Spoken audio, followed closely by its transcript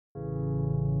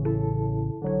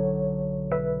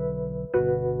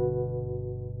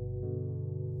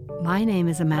My name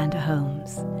is Amanda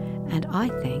Holmes, and I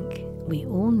think we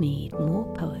all need more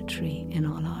poetry in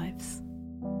our lives.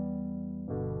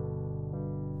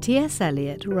 T.S.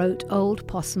 Eliot wrote Old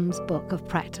Possum's Book of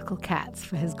Practical Cats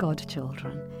for his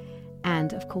godchildren,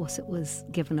 and of course it was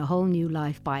given a whole new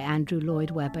life by Andrew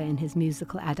Lloyd Webber in his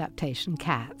musical adaptation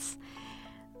Cats.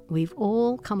 We've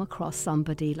all come across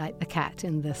somebody like the cat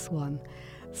in this one,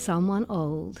 someone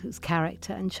old whose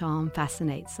character and charm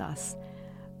fascinates us,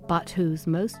 but whose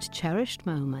most cherished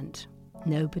moment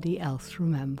nobody else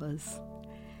remembers.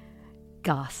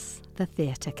 Gus, the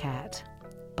Theatre Cat,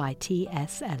 by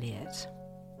T.S. Eliot.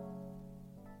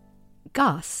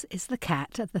 Gus is the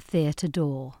cat at the theatre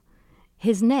door.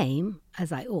 His name,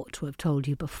 as I ought to have told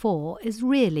you before, is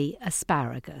really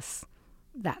Asparagus.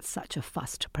 That's such a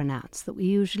fuss to pronounce that we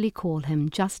usually call him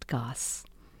just Gus.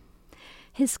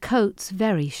 His coat's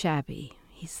very shabby,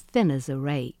 he's thin as a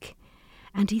rake,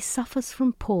 and he suffers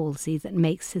from palsy that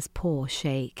makes his paw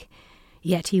shake.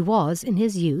 Yet he was, in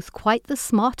his youth, quite the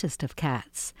smartest of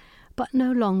cats, but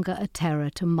no longer a terror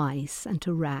to mice and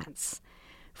to rats,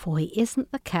 for he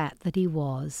isn't the cat that he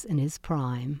was in his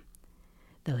prime.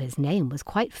 Though his name was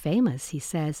quite famous, he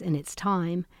says, in its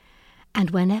time,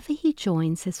 and whenever he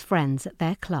joins his friends at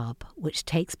their club, which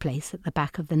takes place at the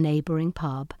back of the neighbouring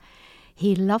pub,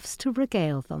 he loves to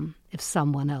regale them, if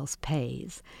someone else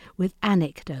pays, with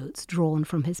anecdotes drawn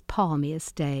from his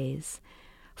palmiest days.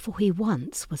 For he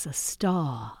once was a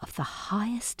star of the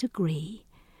highest degree.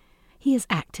 He has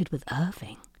acted with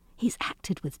Irving, he's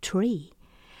acted with Tree,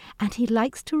 and he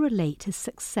likes to relate his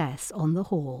success on the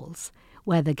halls,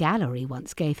 where the gallery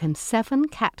once gave him 7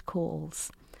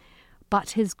 catcalls.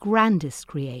 But his grandest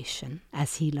creation,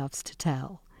 as he loves to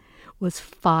tell, was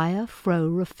Fire Fro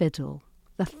Rafiddle,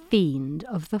 the fiend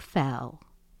of the fell.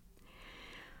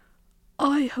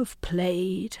 I have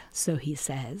played, so he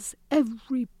says,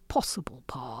 every possible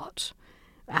part,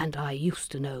 and I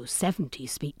used to know 70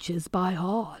 speeches by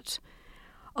heart.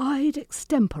 I'd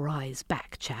extemporize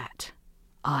back chat.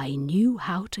 I knew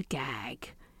how to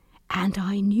gag, and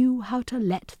I knew how to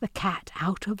let the cat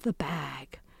out of the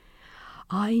bag.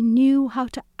 I knew how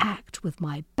to act with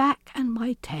my back and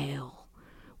my tail.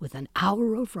 With an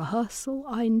hour of rehearsal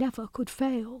I never could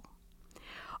fail.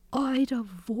 I'd a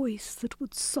voice that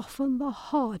would soften the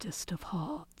hardest of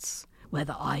hearts,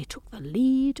 whether I took the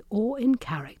lead or in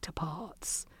character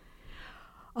parts.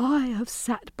 I have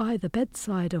sat by the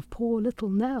bedside of poor little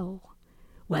Nell.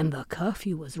 When the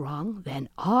curfew was rung, then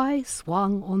I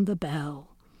swung on the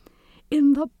bell.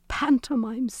 In the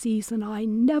pantomime season I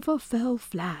never fell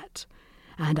flat,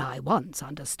 and I once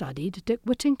understudied Dick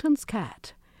Whittington's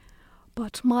cat.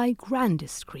 But my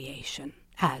grandest creation,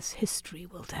 as history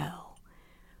will tell,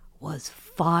 was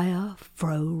Fire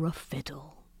Fro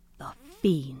Rafiddle, the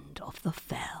fiend of the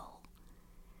fell.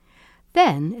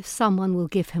 Then, if someone will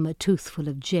give him a toothful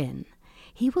of gin,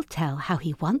 he will tell how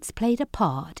he once played a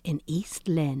part in East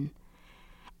Lynne.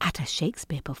 At a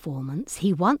Shakespeare performance,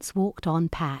 he once walked on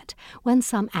Pat when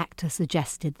some actor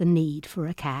suggested the need for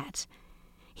a cat.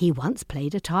 He once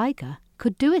played a tiger,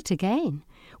 could do it again,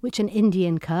 which an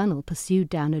Indian colonel pursued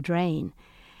down a drain,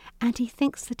 and he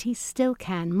thinks that he still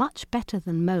can, much better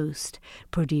than most,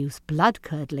 produce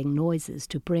blood-curdling noises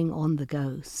to bring on the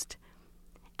ghost.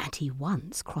 And he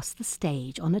once crossed the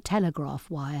stage on a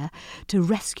telegraph wire to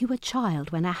rescue a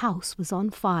child when a house was on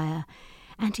fire,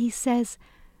 and he says,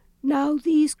 "Now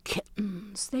these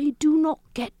kittens, they do not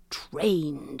get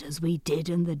trained as we did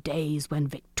in the days when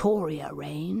Victoria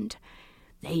reigned.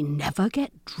 They never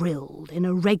get drilled in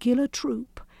a regular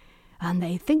troop, and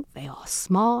they think they are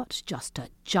smart just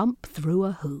to jump through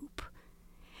a hoop."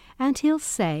 And he'll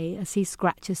say, as he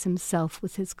scratches himself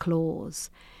with his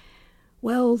claws,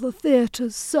 "Well, the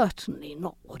theatre's certainly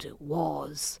not what it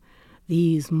was.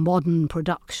 These modern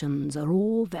productions are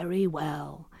all very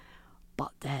well,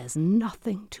 but there's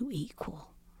nothing to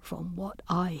equal, from what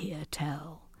I hear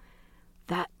tell,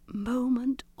 that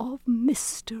moment of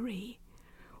mystery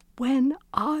when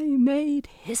I made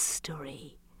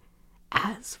history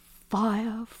as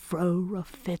Fire Fro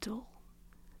Rafiddle,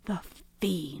 the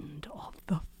fiend of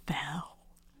the fell."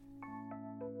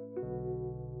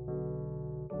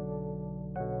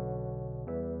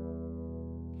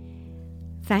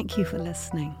 Thank you for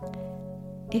listening.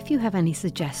 If you have any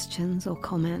suggestions or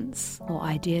comments or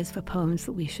ideas for poems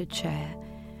that we should share,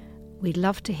 we'd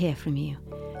love to hear from you.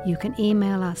 You can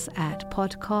email us at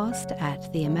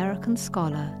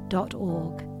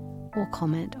podcast@theamericanscholar.org or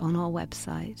comment on our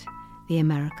website,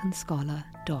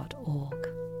 theamericanscholar.org.